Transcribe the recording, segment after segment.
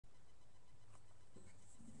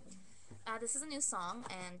This is a new song,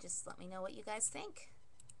 and just let me know what you guys think.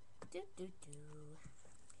 Here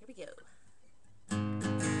we go.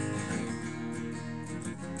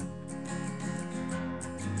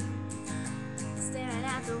 Staring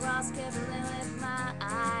at the wall, scribbling with my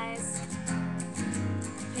eyes.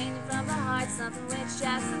 Painting from the heart, something which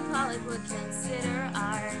Jackson Pollock would consider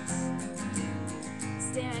art.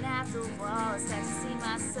 Staring at the wall, it's like to see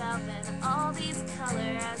myself in all these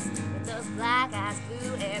colors, with those black eyes,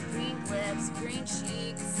 blue hair, green lips, green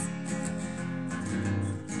cheeks.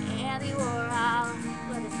 Andy Warhol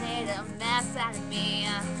would have made a mess out of me.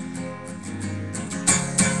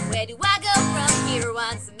 Where do I go from here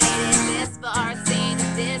once I made it this far, seen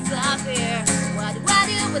it disappear? What do I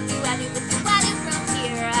do, what do I do, what do I do from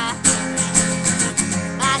here?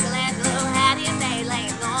 Michelangelo had him made,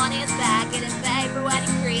 laying on his back, getting paid for what he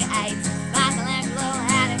creates. Michelangelo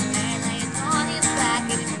had him made, laying on his back,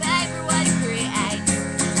 getting paid for what he creates.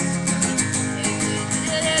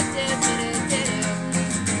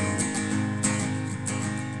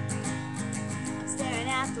 I'm staring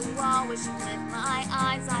at the wall, wishing with my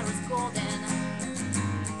eyes I was golden.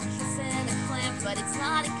 Kissing a cliff, but it's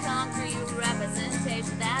not a concrete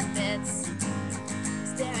representation that fits.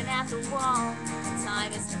 Staring at the wall,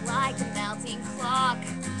 time is like a melting clock.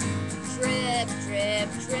 Drip, drip,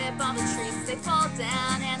 drip on the trees, they fall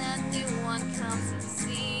down and a new one comes in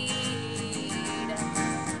seed.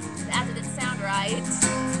 That didn't sound right.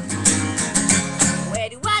 Where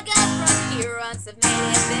do I go from here once I've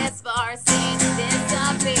made it this far, seen it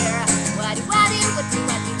disappear? What do I do, what do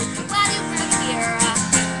I do, what do I do from here?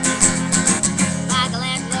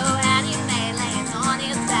 Michelangelo had him made, laying on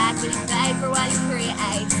his back, getting paid for what he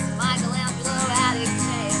creates. Michelangelo had him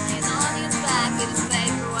made, laying on his back, getting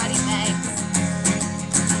paid for what he makes.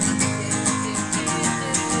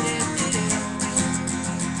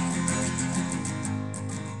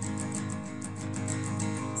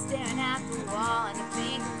 Staring at the wall and I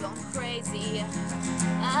think I'm going crazy.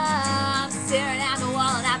 I'm staring at the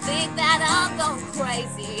wall and I think that I'm going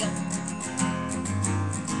crazy.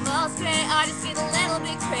 Most great artists get a little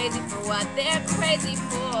bit crazy for what they're crazy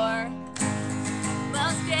for.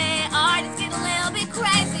 Most great artists get a little bit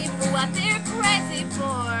crazy for what they're crazy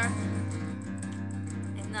for.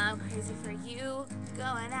 And I'm crazy for you,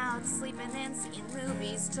 going out, sleeping in, seeing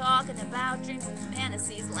movies, talking about dreams and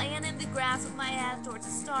fantasies, laying in the grass with my head towards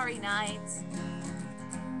a starry night.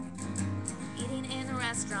 Eating in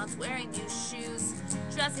restaurants, wearing new shoes,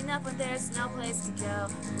 dressing up when there's no place to go,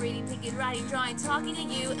 reading, thinking, writing, drawing, talking to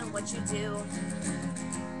you and what you do.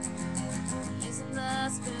 Using the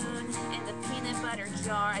spoon in the peanut butter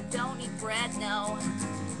jar, I don't need bread, no.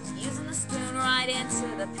 Using the spoon right into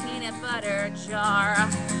the peanut butter jar.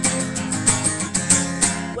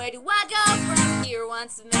 Where do I go from here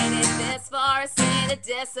once I've made it this far, seen it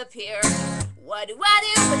disappear? What do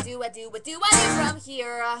I do, what do I do, what do I do from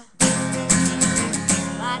here?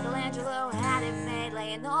 Michelangelo had it made,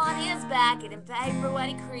 laying on his back, getting paid for what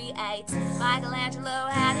he creates. Michelangelo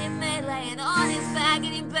had it made, laying on his back,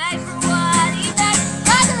 getting paid for what he makes.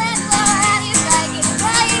 Michelangelo had it made, getting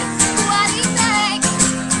paid for what he makes.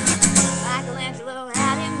 Michelangelo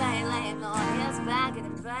had it made, laying on his back,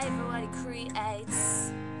 getting paid for what he creates.